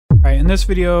Alright, in this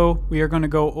video, we are going to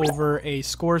go over a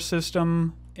score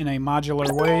system in a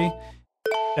modular way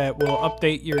that will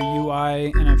update your UI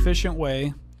in an efficient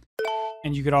way,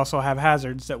 and you could also have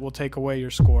hazards that will take away your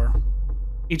score.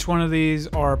 Each one of these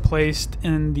are placed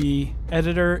in the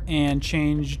editor and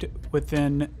changed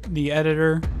within the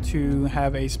editor to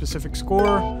have a specific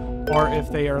score, or if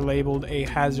they are labeled a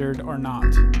hazard or not.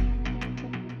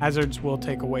 Hazards will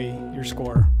take away your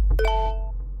score.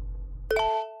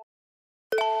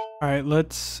 Alright,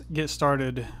 let's get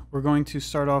started. We're going to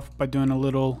start off by doing a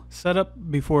little setup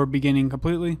before beginning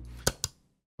completely.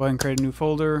 Go ahead and create a new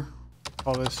folder.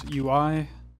 Call this UI.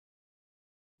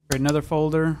 Create another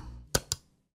folder.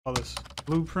 Call this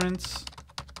Blueprints.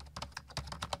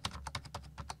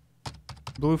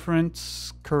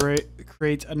 Blueprints.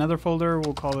 Create another folder.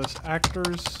 We'll call this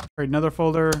Actors. Create another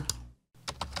folder.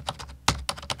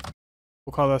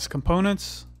 We'll call this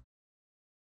Components.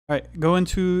 Alright, go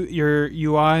into your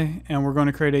UI and we're going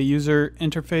to create a user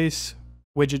interface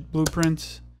widget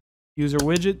blueprint. User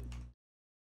widget.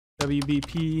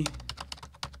 WBP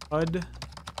HUD.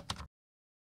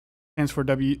 Stands for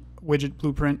widget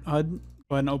blueprint HUD.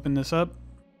 Go ahead and open this up.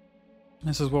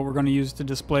 This is what we're going to use to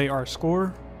display our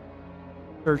score.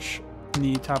 Search in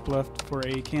the top left for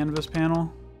a canvas panel.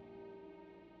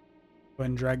 Go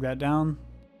ahead and drag that down.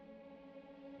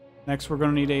 Next, we're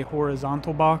going to need a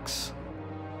horizontal box.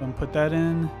 And put that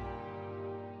in. You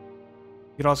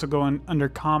could also go in under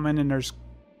common, and there's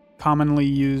commonly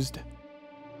used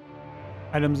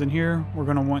items in here. We're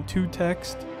going to want two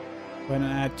text. Go ahead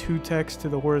and add two text to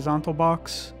the horizontal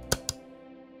box.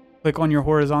 Click on your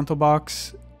horizontal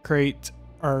box, create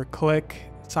or click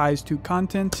size to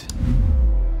content.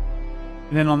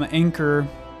 And then on the anchor,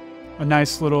 a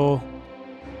nice little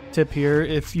tip here,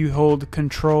 if you hold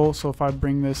control, so if I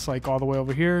bring this like all the way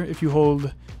over here, if you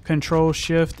hold control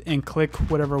shift and click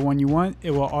whatever one you want,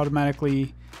 it will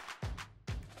automatically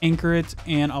anchor it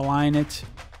and align it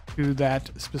to that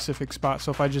specific spot.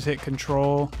 So if I just hit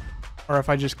control, or if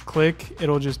I just click,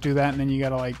 it'll just do that, and then you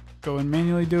gotta like go and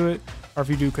manually do it. Or if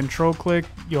you do control click,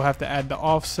 you'll have to add the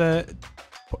offset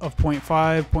of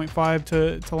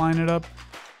 0.5 to line it up.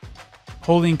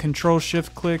 Holding control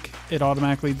shift click, it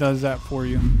automatically does that for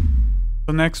you.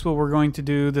 So next, what we're going to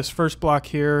do, this first block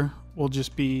here will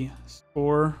just be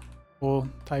score. We'll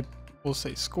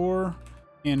say score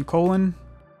and colon.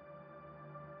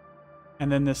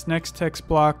 And then this next text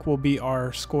block will be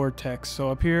our score text.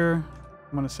 So up here,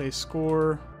 I'm going to say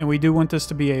score, and we do want this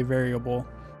to be a variable.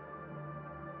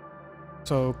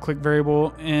 So click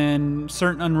variable. In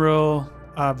certain Unreal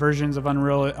versions of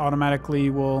Unreal, it automatically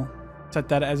will set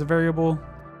that as a variable,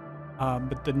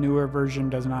 but the newer version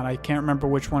does not. I can't remember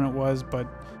which one it was, but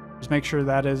just make sure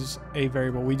that is a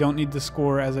variable. We don't need the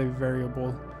score as a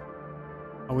variable.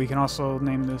 We can also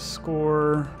name this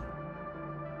score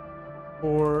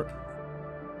or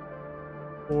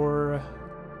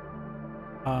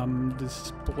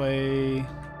display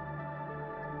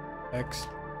text,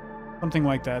 something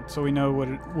like that, so we know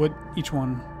what each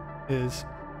one is.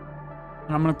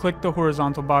 And I'm going to click the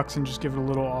horizontal box and just give it a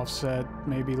little offset,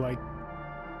 maybe like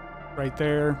right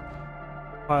there.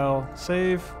 File,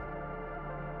 save.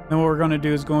 Then what we're going to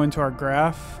do is go into our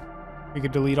graph. We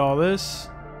could delete all this,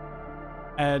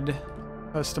 add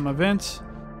custom event,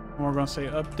 and we're going to say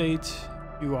update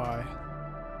UI.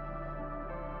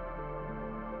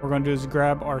 What we're going to do is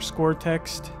grab our score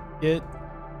text, get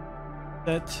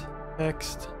set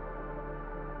text,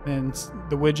 and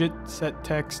the widget set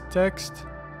text.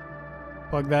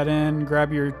 Plug that in,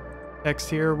 grab your text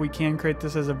here. We can create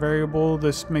this as a variable.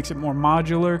 This makes it more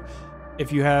modular.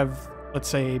 If you have, let's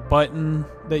say, a button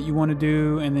that you want to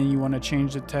do, and then you want to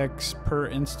change the text per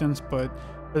instance, but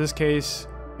for this case,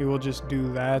 we will just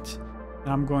do that.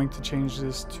 And I'm going to change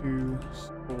this to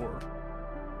score.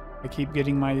 I keep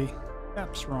getting my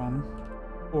caps wrong.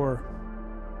 Or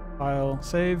file,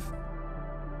 save.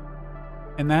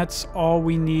 And that's all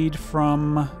we need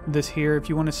from this here. If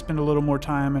you want to spend a little more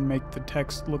time and make the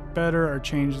text look better or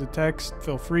change the text,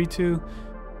 feel free to.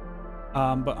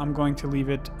 But I'm going to leave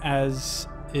it as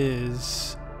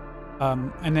is.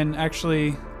 And then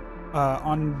actually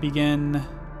on begin,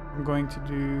 I'm going to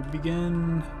do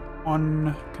begin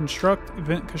on construct,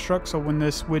 event construct. So when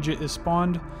this widget is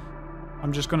spawned,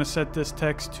 I'm just going to set this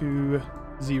text to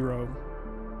 0.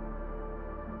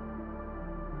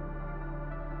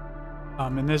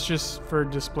 And this just for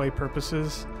display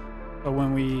purposes. So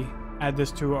when we add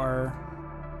this to our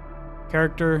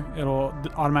character, it'll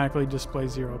automatically display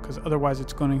 0, because otherwise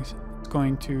it's going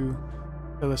to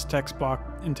fill this text block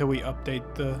until we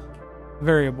update the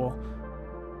variable.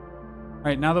 All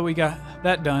right, now that we got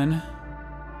that done,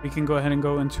 we can go ahead and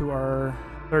go into our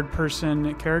third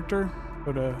person character,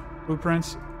 go to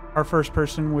blueprints. Our first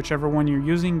person, whichever one you're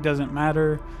using, doesn't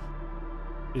matter.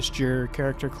 Just your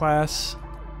character class,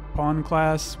 pawn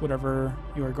class, whatever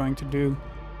you are going to do.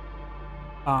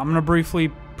 I'm going to briefly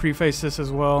preface this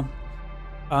as well.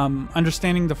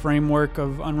 Understanding the framework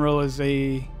of Unreal is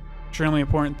a extremely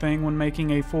important thing when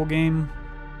making a full game.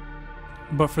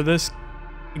 But for this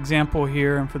example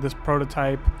here and for this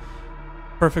prototype,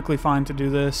 perfectly fine to do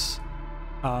this.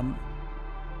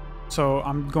 So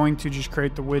I'm going to just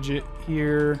create the widget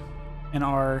here in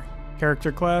our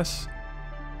character class.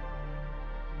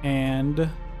 And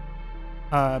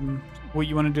what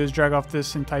you want to do is drag off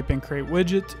this and type in create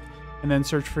widget, and then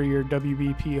search for your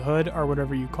WBP HUD or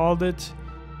whatever you called it.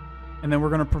 And then we're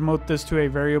going to promote this to a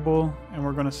variable, and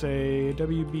we're going to say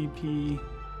WBP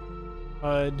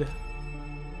HUD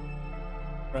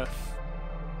ref.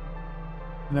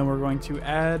 And then we're going to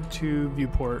add to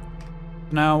viewport.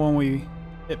 Now when we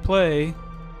hit play,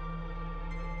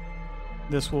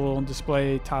 this will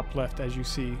display top left as you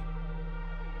see.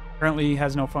 Currently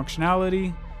has no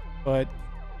functionality, but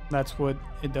that's what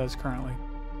it does currently.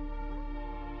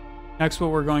 Next,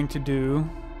 what we're going to do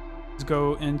is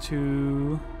go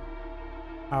into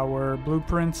our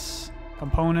blueprints,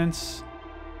 components,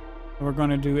 and we're going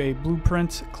to do a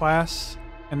blueprint class,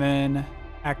 and then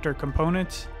actor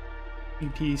component,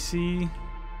 BPC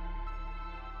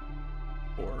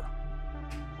 4.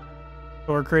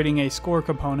 So we're creating a score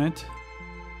component.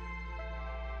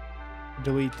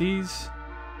 Delete these.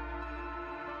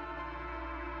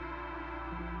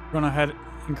 We're going to head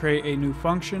and create a new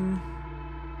function,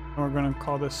 and we're going to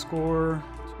call this score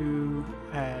to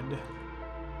add.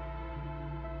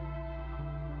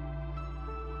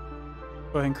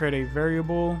 Go ahead and create a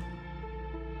variable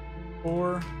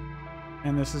for,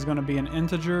 and this is going to be an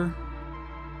integer.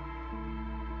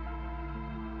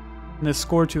 In this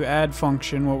score to add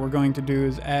function, what we're going to do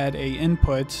is add a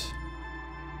input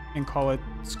and call it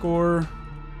score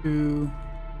to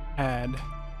add.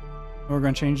 And we're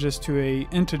going to change this to a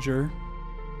integer,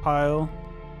 pile,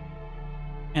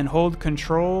 and hold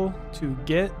control to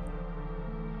get,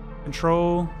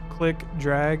 control, click,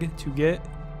 drag to get.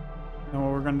 And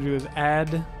what we're going to do is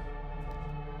add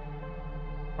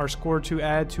our score to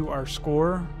add to our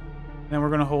score. And then we're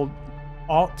going to hold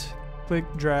Alt, click,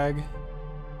 drag,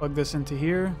 plug this into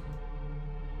here, and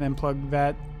then plug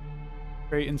that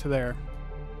straight into there.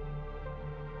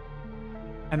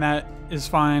 And that is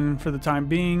fine for the time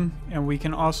being. And we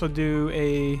can also do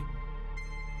a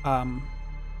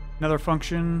another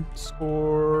function,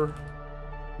 score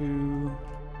to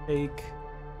take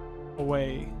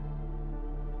away.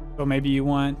 So maybe you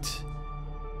want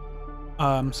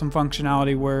some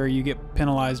functionality where you get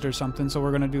penalized or something. So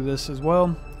we're going to do this as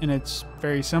well, and it's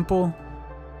very simple.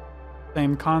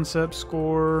 Same concept,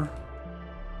 score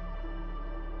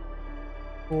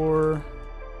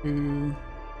to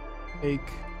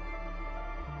take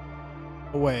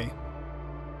away.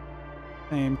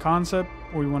 Same concept.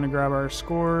 We want to grab our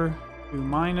score, do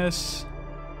minus,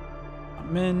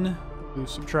 min, do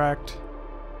subtract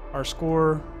our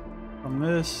score from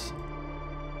this.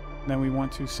 And then we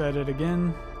want to set it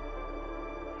again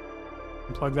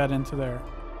and plug that into there.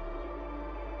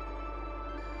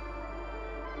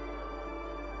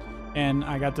 And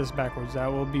I got this backwards.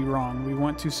 That will be wrong. We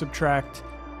want to subtract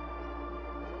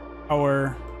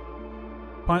our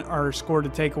score to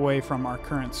take away from our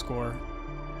current score.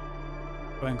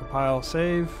 Go ahead and compile,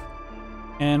 save.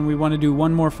 And we want to do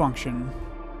one more function.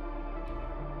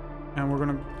 And we're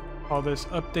going to call this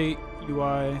update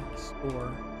UI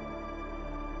score.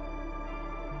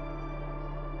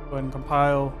 Go ahead and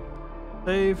compile,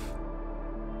 save.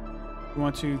 We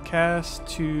want to cast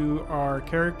to our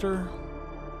character.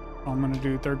 I'm going to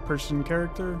do third person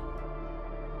character.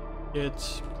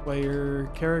 It's player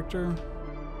character.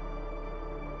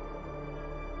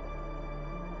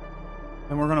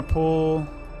 Then we're going to pull,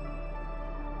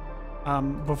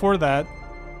 before that,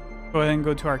 go ahead and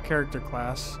go to our character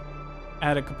class,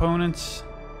 add a components,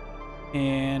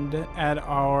 and add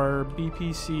our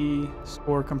BPC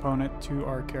score component to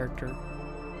our character.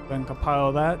 Then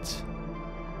compile that,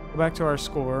 go back to our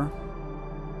score,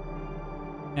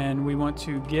 and we want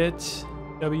to get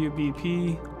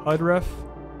WBP HUD ref,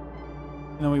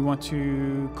 and then we want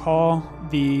to call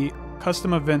the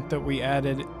custom event that we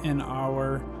added in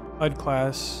our HUD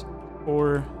class,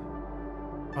 or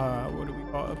what do we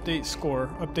call it? Update score,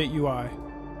 update UI.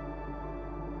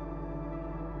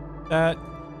 That,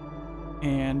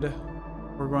 and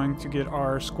we're going to get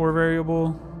our score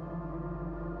variable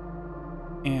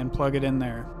and plug it in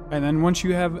there. And then once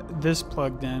you have this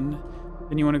plugged in,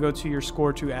 then you want to go to your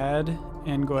score to add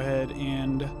and go ahead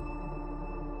and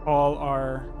call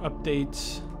our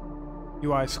updates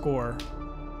UI score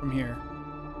from here.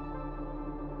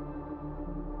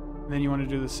 And then you want to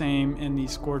do the same in the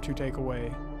score to take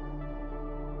away.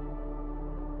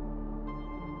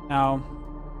 Now,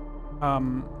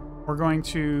 we're going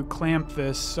to clamp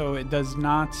this so it does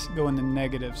not go in the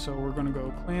negative. So we're going to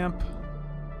go clamp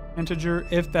integer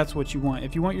if that's what you want.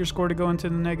 If you want your score to go into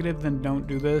the negative, then don't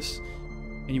do this,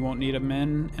 and you won't need a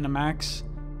min and a max.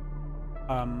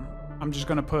 I'm just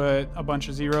going to put a bunch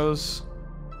of zeros,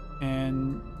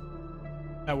 and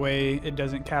that way it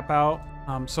doesn't cap out.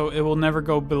 So it will never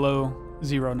go below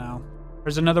 0 now.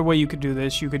 There's another way you could do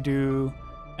this. You could do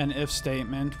an if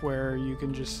statement where you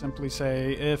can just simply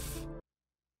say if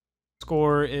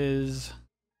score is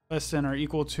less than or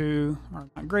equal to, or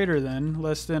not greater than,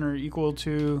 less than or equal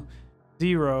to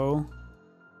 0.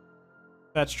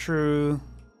 That's true.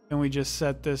 Then we just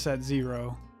set this at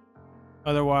 0.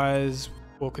 Otherwise,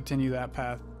 we'll continue that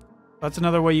path. That's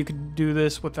another way you could do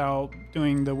this without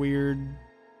doing the weird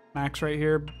max right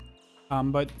here.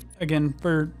 But again,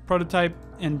 for prototype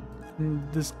and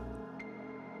this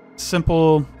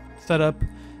simple setup,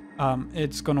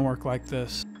 it's going to work like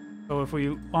this. So if we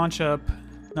launch up,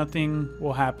 nothing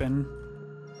will happen.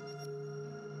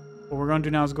 What we're going to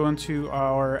do now is go into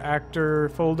our actor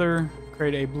folder,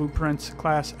 create a blueprint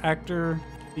class actor,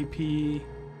 BPM,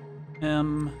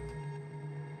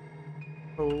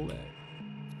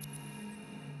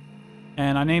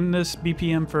 and I named this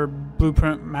BPM for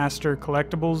Blueprint Master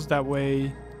Collectibles. That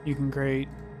way you can create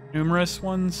numerous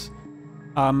ones.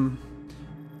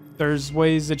 There's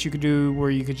ways that you could do where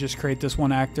you could just create this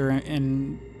one actor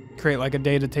and create like a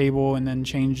data table and then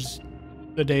change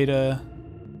the data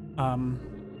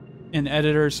in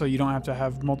editor so you don't have to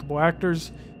have multiple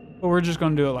actors. But we're just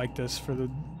going to do it like this for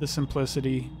the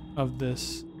simplicity of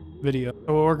this video.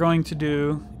 So what we're going to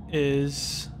do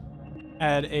is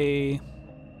add a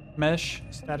mesh,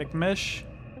 static mesh.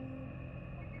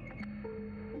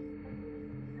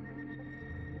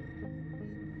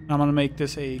 I'm going to make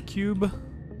this a cube.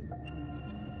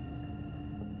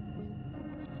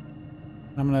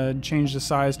 I'm going to change the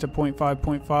size to 0.5,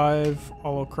 0.5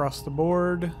 all across the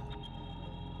board.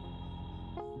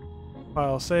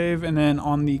 File save, and then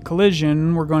on the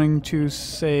collision, we're going to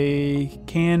say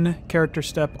can character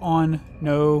step on,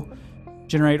 no,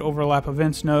 generate overlap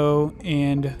events, no,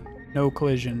 and no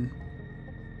collision.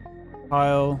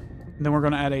 File, and then we're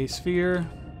going to add a sphere,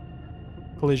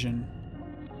 collision.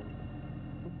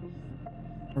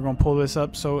 We're going to pull this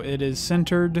up so it is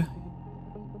centered.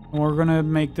 And we're going to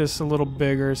make this a little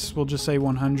bigger, so we'll just say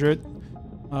 100.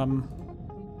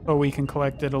 So we can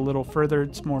collect it a little further.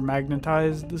 It's more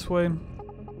magnetized this way. And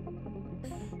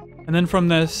then from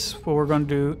this, what we're going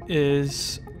to do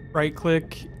is right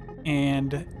click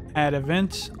and add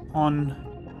event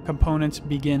on components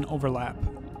begin overlap.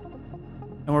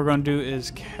 And what we're going to do is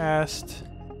cast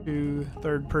to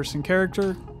third person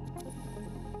character.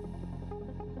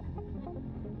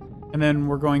 And then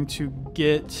we're going to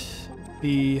get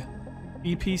the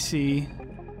BPC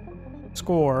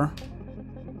score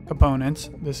component.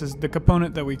 This is the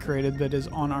component that we created that is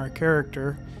on our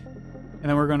character. And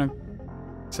then we're going to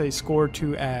say score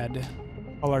to add.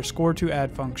 Call our score to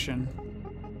add function.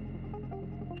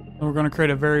 And we're going to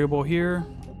create a variable here.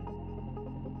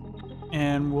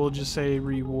 And we'll just say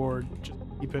reward. Just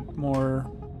keep it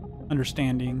more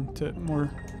understanding, to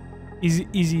more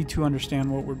easy to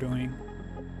understand what we're doing.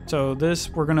 So this,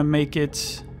 we're going to make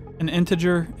it an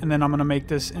integer, and then I'm going to make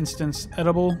this instance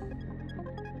editable.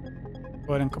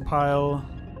 Go ahead and compile,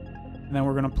 and then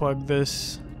we're going to plug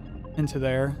this into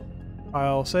there.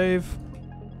 File save.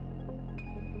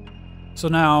 So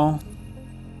now,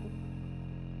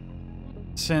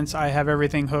 since I have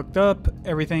everything hooked up,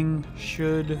 everything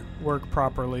should work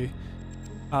properly.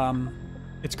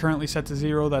 It's currently set to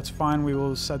 0. That's fine. We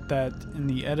will set that in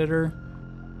the editor.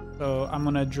 So I'm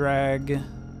going to drag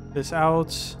this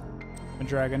out. I'm going to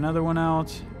drag another one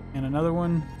out and another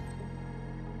one.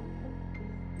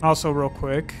 Also, real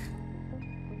quick,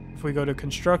 if we go to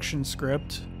construction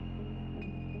script,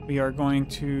 we are going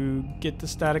to get the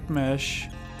static mesh,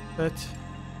 set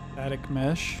static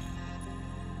mesh.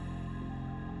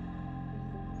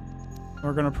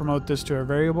 We're going to promote this to a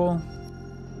variable.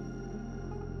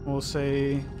 We'll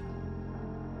say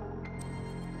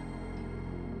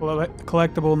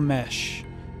collectible mesh.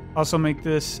 Also make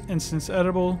this instance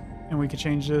editable, and we can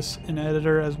change this in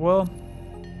editor as well.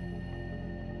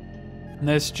 And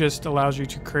this just allows you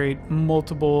to create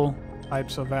multiple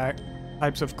types of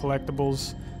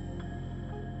collectibles,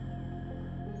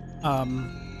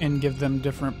 and give them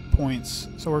different points.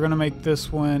 So we're going to make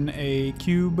this one a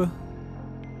cube.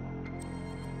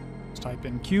 type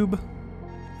in cube.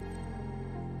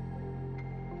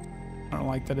 I don't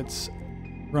like that it's,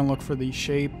 we're gonna look for the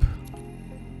shape.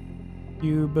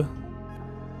 Cube.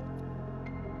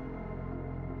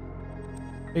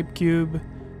 Shape cube.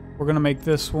 We're gonna make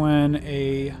this one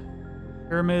a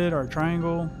pyramid or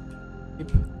triangle.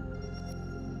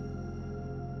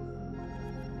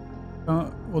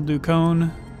 We'll do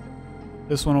cone.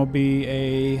 This one will be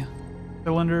a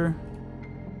cylinder.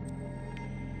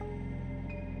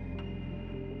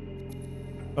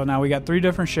 So now we got 3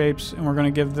 different shapes, and we're going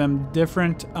to give them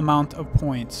different amount of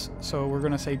points. So we're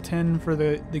going to say 10 for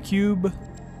the cube.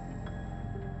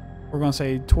 We're going to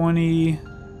say 20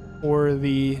 for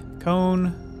the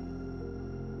cone,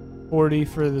 40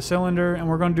 for the cylinder, and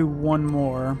we're going to do one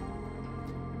more.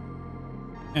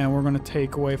 And we're going to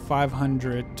take away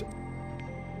 500.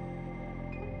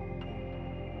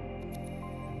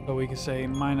 So we can say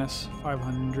minus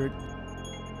 500.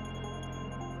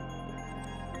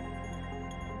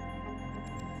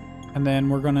 And then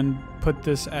we're going to put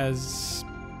this as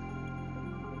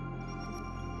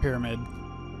pyramid.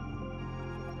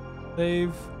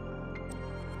 Save.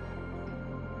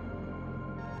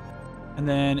 And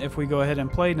then if we go ahead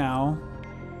and play now,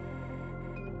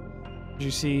 as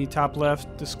you see top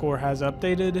left, the score has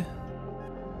updated.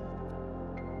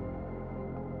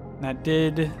 That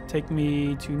did take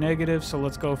me to negative, so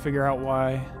let's go figure out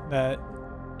why that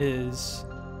is.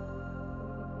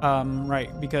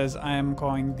 Right, because I am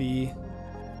calling the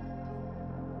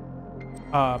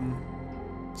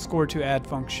score to add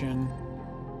function,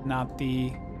 not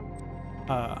the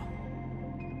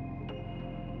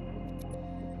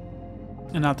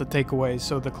and not the takeaway,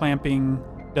 so the clamping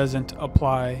doesn't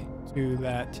apply to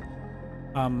that.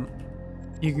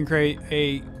 You can create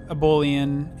a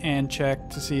Boolean and check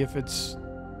to see if it's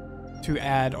to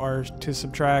add or to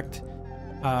subtract.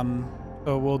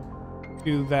 So we'll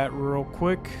do that real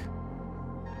quick.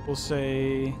 We'll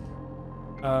say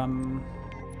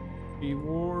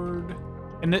reward,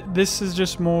 and this is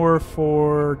just more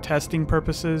for testing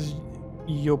purposes.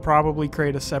 You'll probably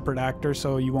create a separate actor,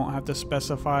 so you won't have to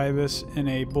specify this in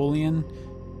a Boolean.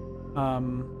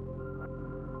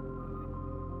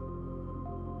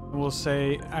 We'll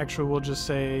say, actually, we'll just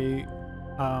say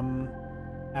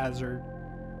hazard.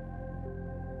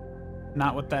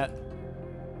 Not with that.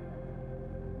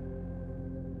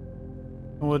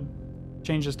 We'll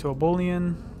change this to a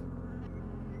Boolean.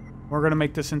 We're going to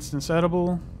make this instance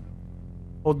editable.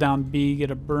 Hold down B,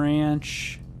 get a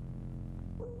branch.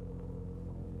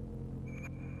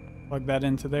 Plug that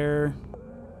into there.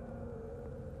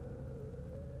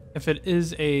 If it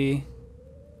is a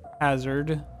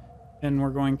hazard, then we're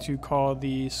going to call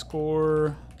the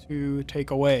score to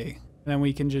take away. And then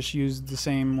we can just use the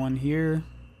same one here.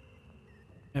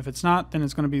 If it's not, then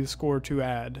it's going to be the score to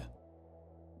add.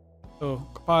 So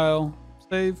compile,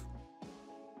 save.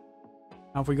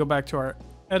 Now if we go back to our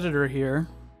editor here,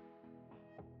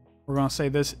 we're going to say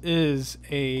this is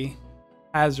a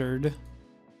hazard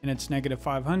and it's negative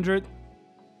 500.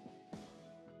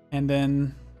 And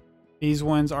then these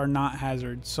ones are not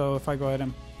hazards. So if I go ahead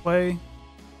and play,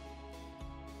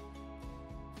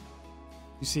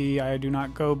 you see I do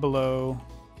not go below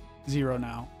 0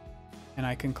 now, and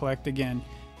I can collect again.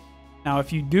 Now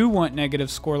if you do want negative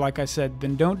score, like I said,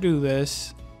 then don't do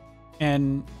this.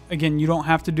 And again, you don't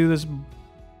have to do this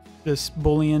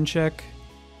Boolean check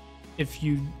if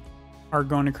you are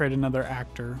going to create another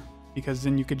actor, because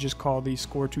then you could just call the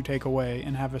score to take away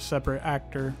and have a separate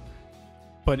actor.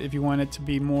 But if you want it to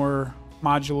be more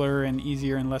modular and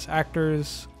easier and less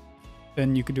actors,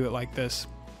 then you could do it like this.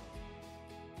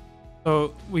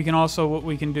 So we can also, what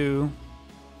we can do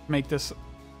to make this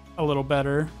a little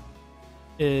better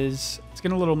is, it's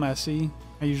getting a little messy.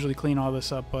 I usually clean all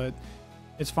this up, but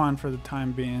it's fine for the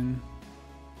time being.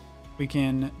 We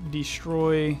can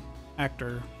destroy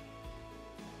actor.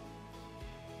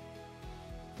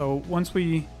 So once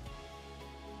we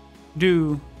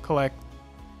do collect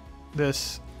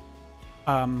this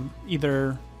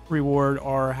either reward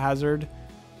or hazard,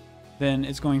 then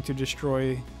it's going to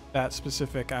destroy that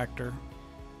specific actor.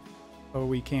 So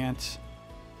we can't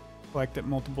collect it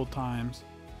multiple times.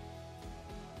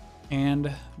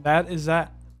 And that is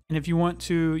that. And if you want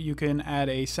to, you can add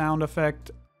a sound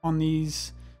effect on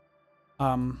these.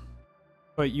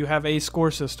 But you have a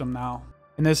score system now.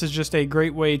 And this is just a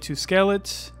great way to scale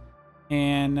it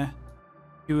and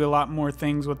do a lot more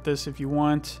things with this if you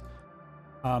want.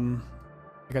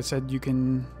 Like I said, you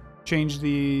can change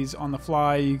these on the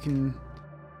fly. You can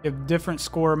give different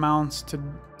score amounts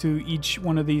to each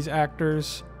one of these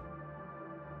actors.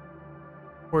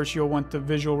 Of course, you'll want the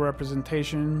visual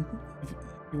representation if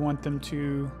you want them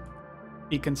to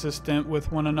be consistent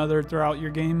with one another throughout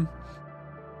your game.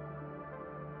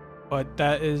 But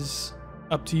that is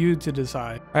up to you to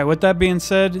decide. Alright, with that being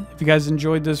said, if you guys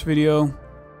enjoyed this video,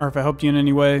 or if it helped you in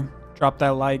any way, drop that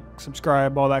like,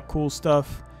 subscribe, all that cool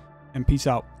stuff, and peace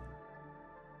out.